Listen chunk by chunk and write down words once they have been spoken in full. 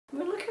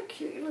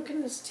cute. Look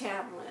at this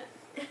tablet.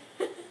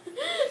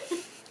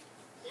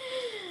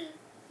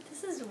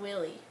 This is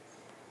Willie.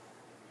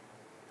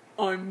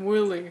 I'm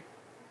Willie.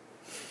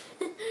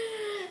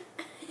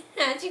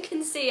 As you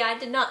can see, I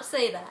did not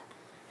say that.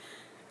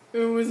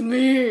 It was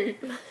me.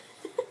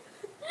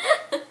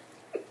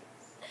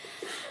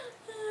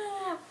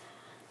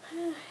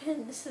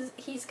 And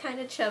he's kind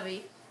of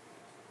chubby.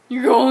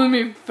 You're calling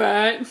me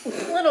fat? A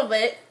little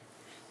bit.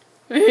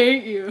 I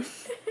hate you.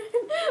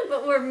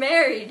 But we're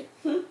married.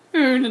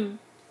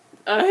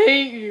 I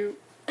hate you.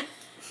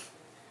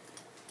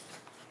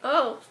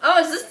 Oh,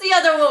 is this the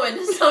other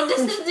woman? So this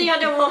is the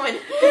other woman.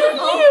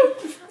 Oh,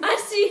 I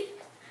see.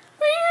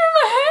 Why are you in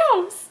my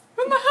house?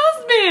 With my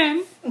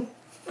husband.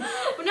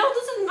 No,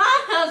 this is my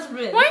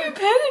husband. Why are you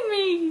petting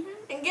me?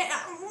 And get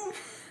out.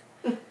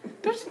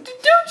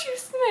 Don't you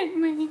smack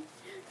me.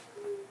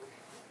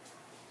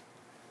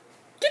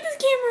 Get this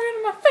camera out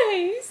of my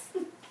face.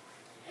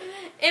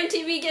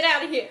 MTV, get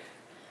out of here.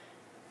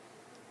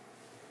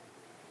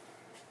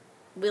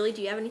 Willie,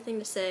 do you have anything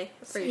to say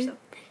for yourself?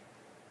 Do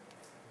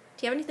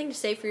you have anything to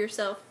say for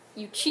yourself,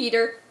 you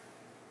cheater?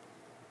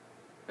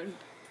 I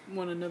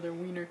want another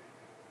wiener.